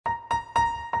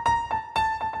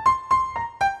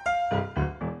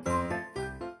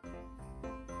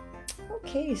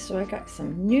Okay, so I got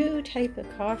some new type of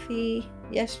coffee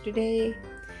yesterday,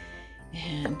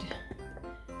 and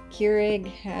Keurig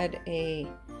had a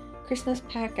Christmas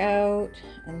pack out,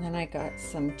 and then I got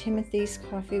some Timothy's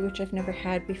coffee, which I've never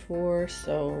had before,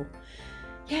 so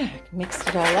yeah, I mixed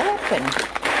it all up, and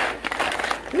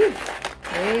whew,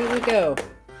 there we go.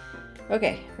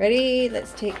 Okay, ready?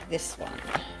 Let's take this one.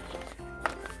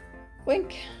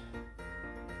 Wink.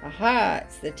 Aha,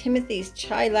 it's the Timothy's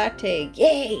chai latte.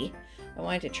 Yay! I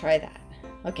wanted to try that.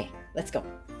 Okay, let's go.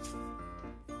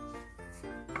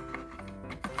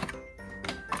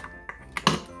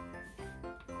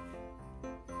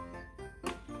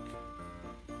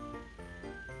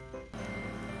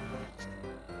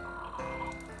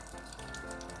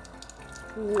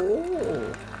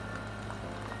 Whoa.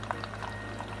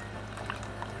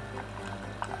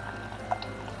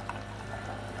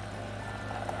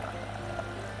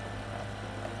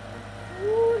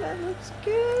 Oh, that looks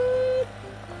good.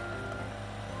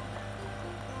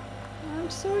 I'm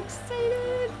so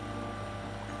excited.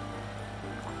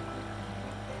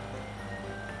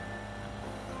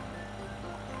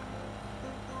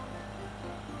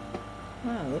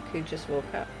 Wow, look who just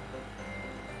woke up.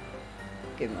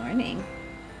 Good morning.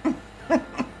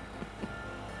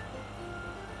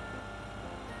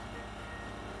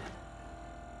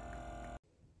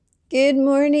 Good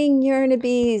morning,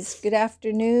 Yarnabees. Good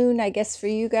afternoon, I guess, for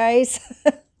you guys.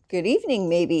 Good evening,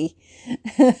 maybe.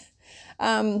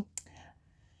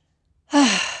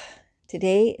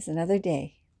 Today is another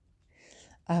day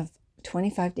of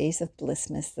 25 days of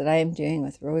Blissmas that I am doing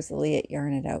with Rosalie at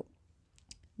Yarn It Out.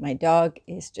 My dog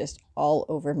is just all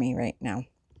over me right now.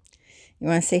 You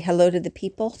want to say hello to the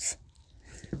peoples?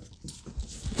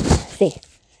 Say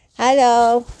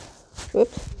hello.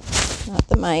 Whoops, not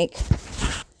the mic.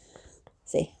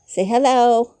 Say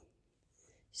hello.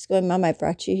 She's going, Mom, I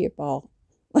brought you your ball.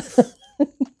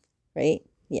 Right?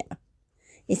 Yeah.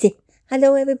 You say,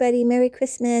 hello, everybody. Merry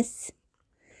Christmas.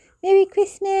 Merry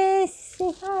Christmas.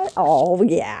 Say hi. Oh,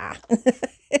 yeah.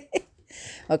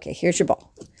 Okay, here's your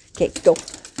ball. Okay, go.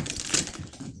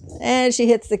 And she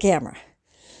hits the camera.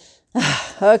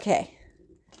 Okay.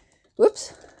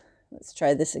 Whoops. Let's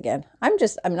try this again. I'm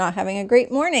not having a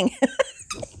great morning.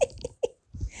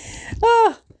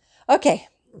 Oh, okay.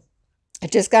 I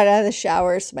just got out of the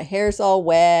shower, so my hair's all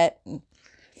wet. And,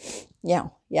 yeah,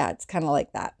 it's kind of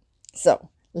like that. So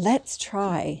let's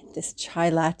try this chai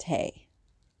latte.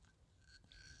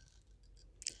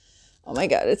 Oh my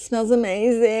God, it smells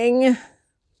amazing.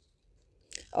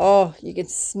 Oh, you can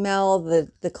smell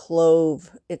the clove.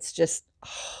 It's just,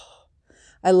 oh,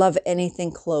 I love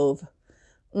anything clove.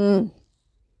 Oh,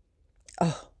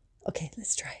 okay,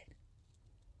 let's try it.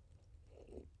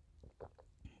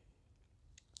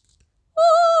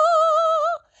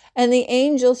 And the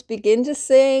angels begin to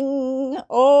sing.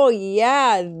 Oh,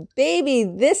 yeah, baby,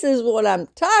 this is what I'm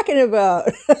talking about.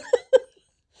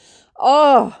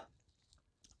 Oh,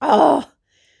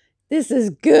 this is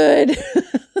good.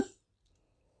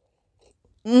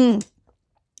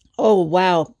 Oh,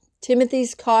 wow.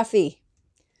 Timothy's coffee.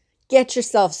 Get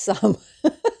yourself some.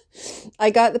 I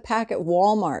got the pack at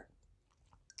Walmart.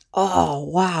 Oh,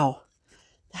 wow.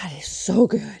 That is so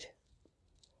good.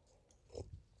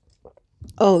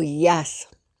 Oh, yes.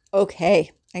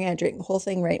 Okay. I'm going to drink the whole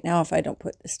thing right now if I don't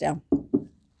put this down.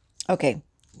 Okay.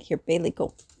 Here, Bailey,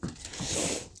 go.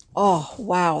 Oh,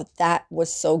 wow. That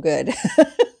was so good.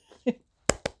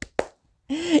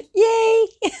 Yay.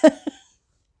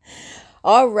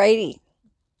 Alrighty.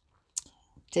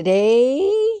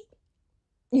 Today,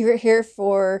 you're here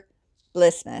for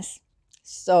Blissmas.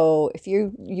 So if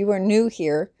you are new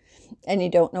here and you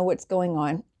don't know what's going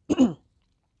on,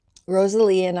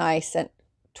 Rosalie and I sent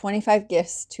 25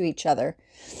 gifts to each other,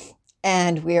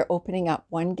 and we are opening up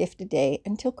one gift a day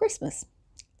until Christmas.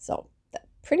 So that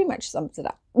pretty much sums it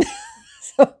up.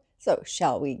 So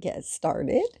shall we get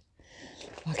started?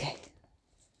 Okay.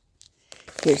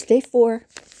 Here's day 4.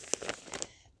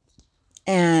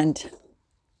 And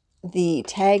the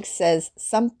tag says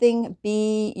something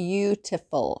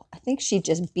beautiful. I think she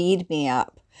just beat me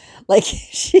up. Like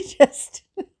she just,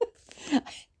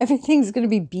 everything's going to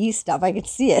be bee stuff. I can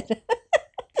see it.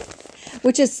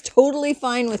 Which is totally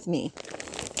fine with me.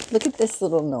 Look at this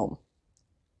little gnome.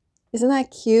 Isn't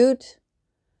that cute?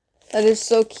 That is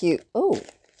so cute. Oh,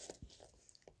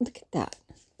 look at that.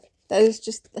 That is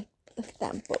just like, look at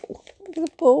that bow. Look at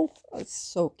the bow. Oh, it's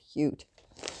so cute.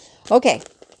 Okay,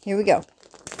 here we go.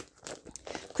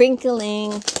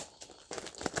 Crinkling.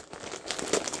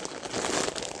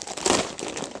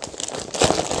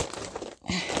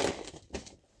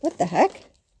 What the heck?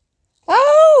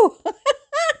 Oh!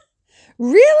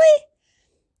 Really?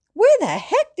 Where the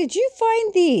did you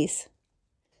find these?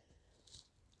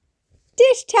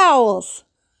 Dish towels.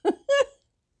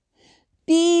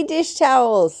 Bee dish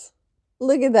towels.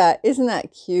 Look at that. Isn't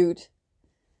that cute?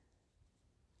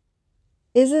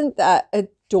 Isn't that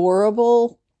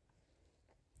adorable?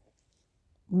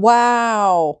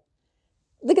 Wow.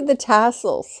 Look at the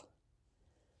tassels.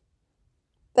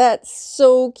 That's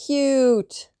so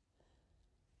cute.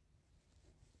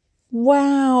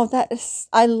 Wow,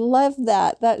 I love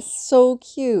that. That's so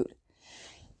cute.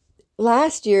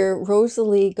 Last year,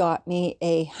 Rosalie got me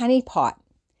a honey pot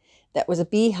that was a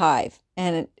beehive,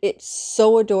 and it's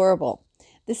so adorable.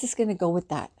 This is going to go with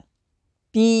that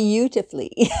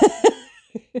beautifully.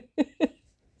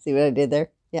 See what I did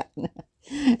there? Yeah.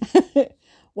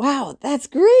 Wow, that's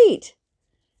great.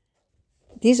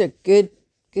 These are good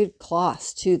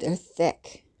cloths too. They're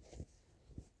thick.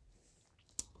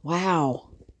 Wow.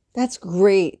 That's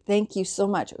great. Thank you so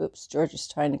much. Oops, George is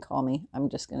trying to call me. I'm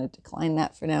just going to decline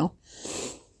that for now.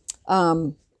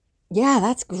 Yeah,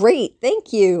 that's great.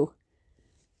 Thank you.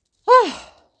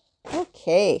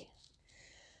 Okay.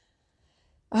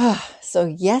 So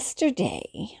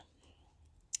yesterday,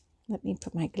 let me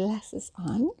put my glasses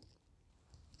on.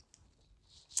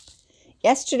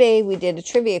 Yesterday, we did a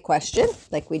trivia question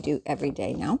like we do every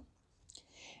day now.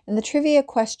 And the trivia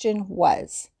question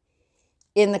was,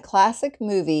 in the classic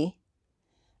movie,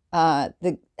 How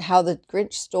the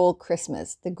Grinch Stole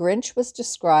Christmas, the Grinch was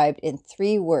described in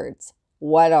 3 words.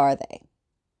 What are they?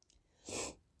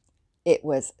 It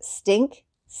was stink,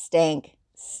 stank,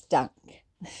 stunk.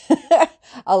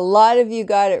 A lot of you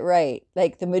got it right.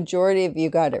 Like the majority of you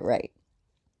got it right.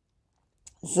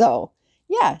 So,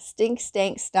 yeah, stink,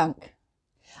 stank, stunk.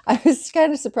 I was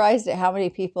kind of surprised at how many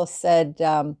people said,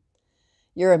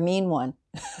 you're a mean one.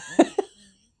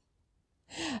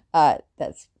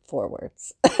 That's 4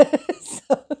 words.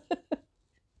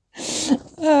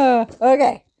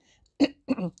 Okay.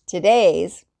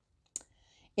 Today's,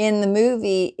 in the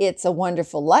movie It's a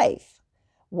Wonderful Life,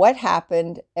 what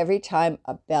happened every time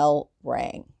a bell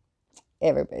rang?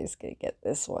 Everybody's going to get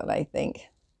this one, I think.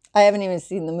 I haven't even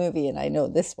seen the movie, and I know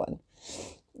this one.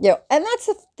 And that's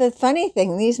the funny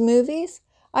thing. These movies,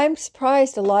 I'm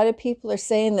surprised a lot of people are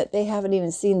saying that they haven't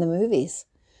even seen the movies,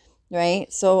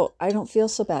 right? So I don't feel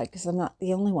so bad because I'm not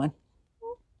the only one.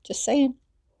 Just saying.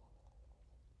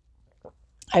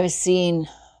 I think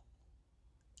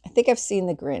I've seen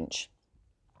The Grinch.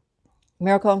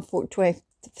 Miracle on 34th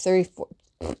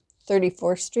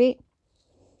Street.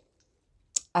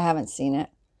 I haven't seen it,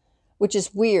 which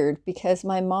is weird because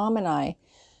my mom and I,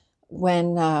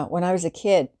 when I was a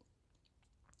kid,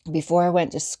 before I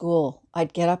went to school,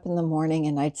 I'd get up in the morning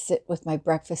and I'd sit with my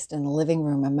breakfast in the living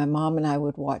room, and my mom and I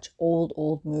would watch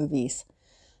old movies,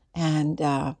 and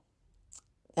that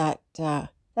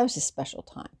was a special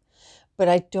time. But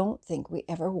I don't think we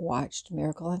ever watched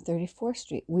Miracle on 34th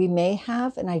Street. We may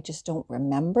have, and I just don't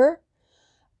remember.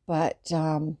 But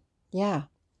yeah.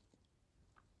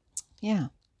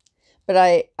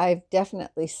 But I've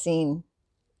definitely seen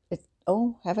it.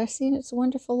 Oh, have I seen It's a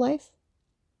Wonderful Life?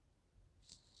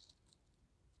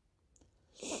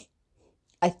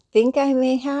 I think I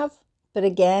may have, but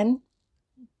again,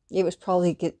 it was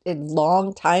probably a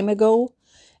long time ago,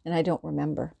 and I don't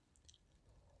remember.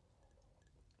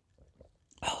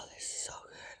 Oh, this is so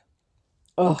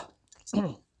good.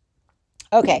 Oh.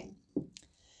 Okay.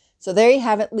 So there you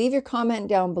have it. Leave your comment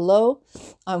down below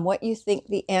on what you think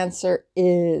the answer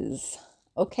is.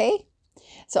 Okay?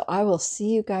 So I will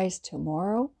see you guys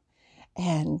tomorrow.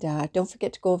 And don't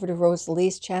forget to go over to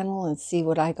Rosalie's channel and see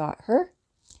what I got her.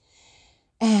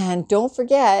 And don't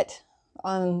forget,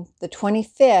 on the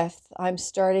 25th, I'm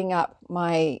starting up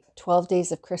my 12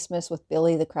 Days of Christmas with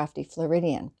Billy the Crafty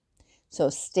Floridian. So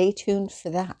stay tuned for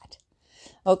that.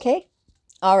 Okay?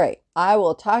 All right. I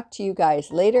will talk to you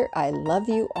guys later. I love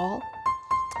you all.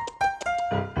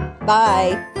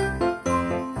 Bye.